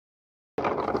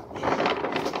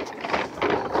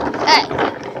Alright.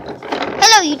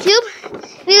 Hello, YouTube.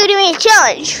 We were doing a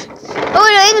challenge. What we're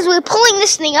doing is we're pulling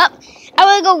this thing up. And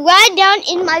we're going to go right down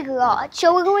in my garage.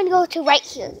 So we're going to go to right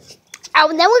here.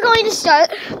 And then we're going to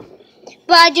start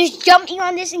by just jumping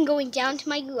on this and going down to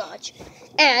my garage.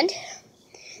 And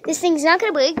this thing's not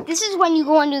going to break. This is when you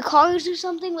go under cars or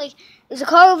something. Like, there's a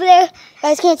car over there. You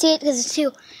guys can't see it because it's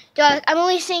too dark. I'm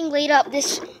only staying late up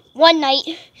this one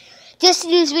night just to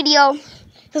do this video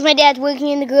because my dad's working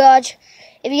in the garage.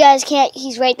 If you guys can't,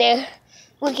 he's right there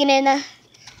working in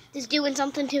just doing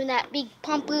something to that big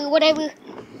pump or whatever.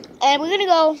 And we're going to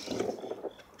go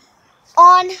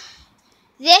on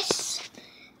this.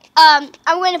 I'm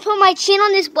going to put my chin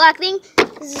on this black thing.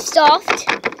 This is soft.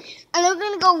 And then we're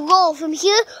going to go roll from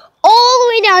here all the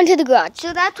way down to the garage.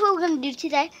 So that's what we're going to do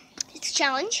today. It's a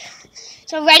challenge.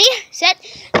 So ready, set,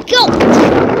 go.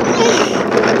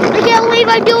 I can't believe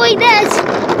I'm doing this.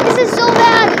 This is so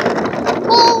bad.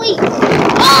 Holy.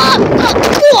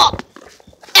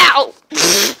 Ow.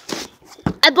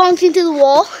 I bumped into the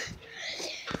wall.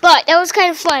 But that was kind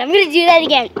of fun. I'm going to do that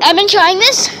again. I've been trying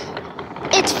this.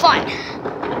 It's fun.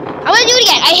 I'm going to do it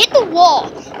again. I hit the wall,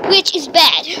 which is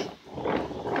bad.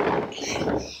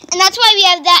 And that's why we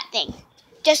have that thing,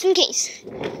 just in case.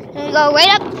 I'm going to go right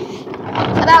up,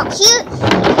 about here,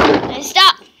 and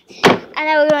stop. And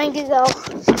then we're going to go.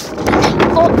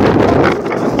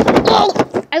 Oh,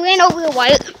 I ran over the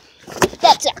wire.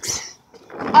 That sucks.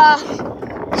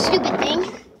 Stupid thing.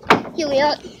 Here we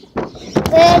are.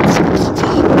 Let's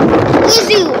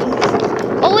zoom.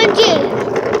 OMG.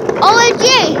 OMG.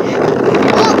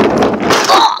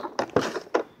 Oh,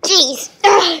 jeez.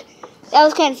 That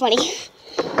was kind of funny.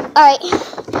 Alright.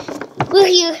 We're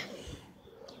here.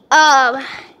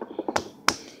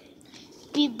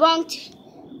 We bumped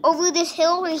over this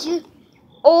hill right here.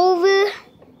 Over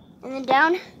and then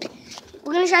down.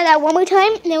 We're going to try that one more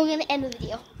time and then we're going to end the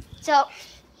video. So,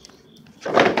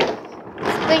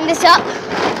 let's bring this up.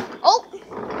 Oh,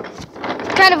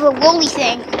 it's kind of a rolly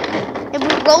thing. If we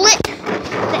roll it,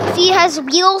 see it has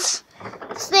wheels,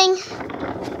 this thing.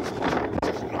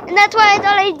 And that's why I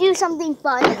thought I'd do something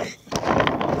fun.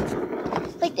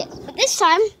 Like this. But this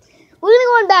time, we're going to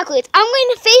go on backwards. I'm going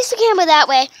to face the camera that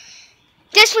way,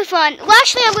 just for fun. Well,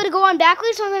 actually, I'm going to go on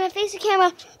backwards, so I'm going to face the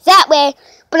camera that way,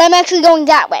 but I'm actually going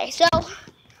that way. So,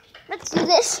 let's do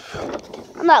this.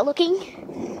 I'm not looking.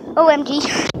 OMG.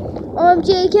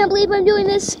 OMG, I can't believe I'm doing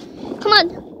this. Come on.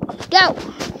 Go.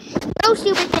 No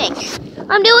stupid thing.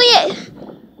 I'm doing it.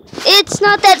 It's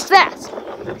not that fast.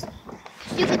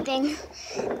 Stupid thing.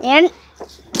 And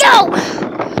go.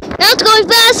 Now it's going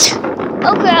fast.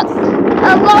 Oh crap.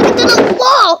 I'm walking to the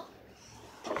wall.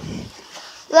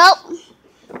 Well,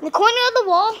 in the corner of the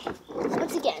wall,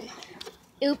 once again.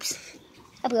 Oops.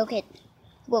 I broke it.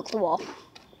 Broke the wall.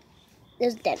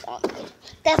 There's a dead wall.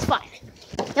 That's fine.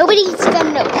 Nobody's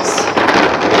gonna notice.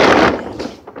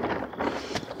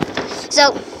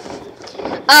 So,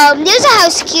 there's a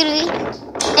house security,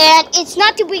 and it's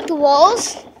not to break the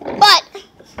walls, but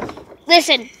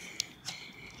listen,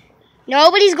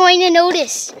 nobody's going to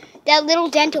notice that little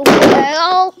dent over there.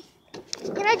 Oh,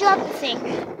 can I drop the thing?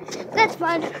 That's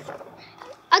fun.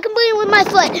 I can put it with my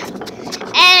foot,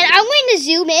 and I'm going to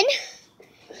zoom in,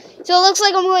 so it looks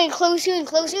like I'm going closer and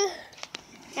closer.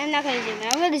 I'm not going to zoom in.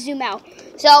 I'm going to zoom out,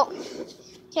 so you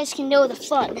guys can know the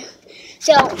fun.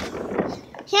 So,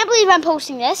 can't believe I'm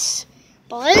posting this,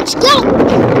 but let's go!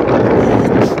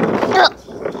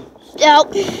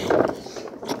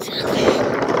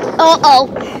 Uh-oh.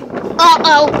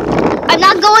 I'm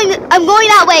going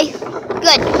that way.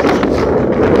 Good.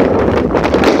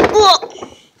 Whoa.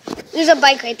 There's a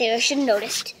bike right there. I should have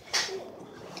noticed.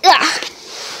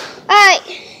 Alright.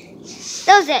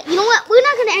 That was it. You know what? We're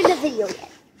not going to end the video yet.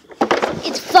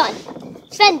 It's fun.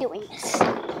 It's fun doing this.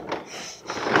 I'm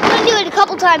going to do it a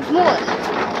couple times more.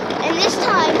 And this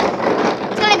time,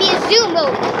 it's going to be a zoom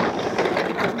mode.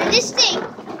 And this thing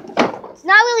does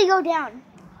not really go down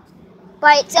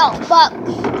by itself. But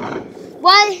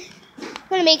why I'm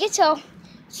going to make it so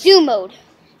zoom mode.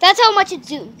 That's how much it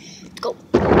zooms. Let's go.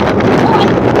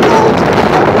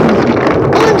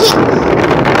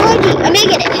 OMG, I'm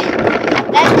making it.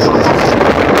 That's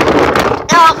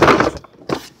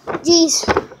jeez.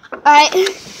 Alright.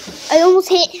 I almost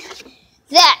hit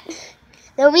that.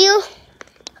 The wheel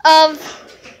of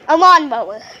a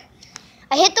lawnmower.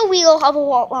 I hit the wheel of a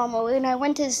lawnmower and I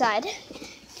went to the side.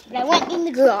 And I went in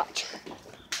the garage.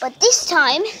 But this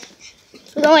time,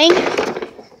 we're going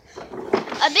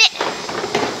a bit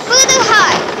further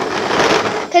high.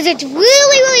 Because it's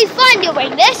really fun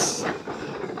doing this.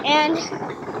 And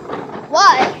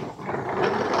why?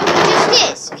 It just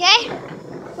is, okay?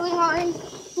 Going on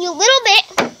a little bit.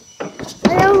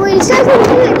 And we decided to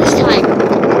do it this time.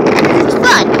 It's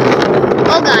fun.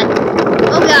 Oh god.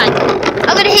 Oh god.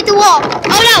 I'm gonna hit the wall.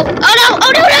 Oh no. Oh no.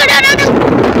 Oh no, no, no, no, no.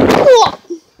 Whoa.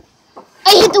 I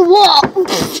hit the wall.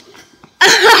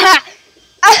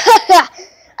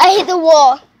 I hit the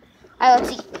wall. Alright, let's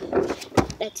see.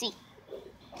 Let's see.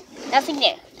 Nothing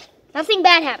there. Nothing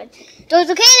bad happened. So it's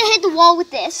okay to hit the wall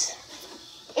with this.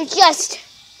 It's just,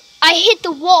 I hit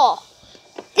the wall.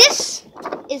 This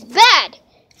is bad.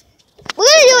 We're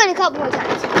going to do it a couple more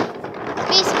times. It's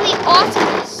basically awesome.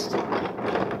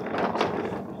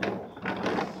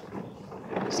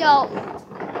 So,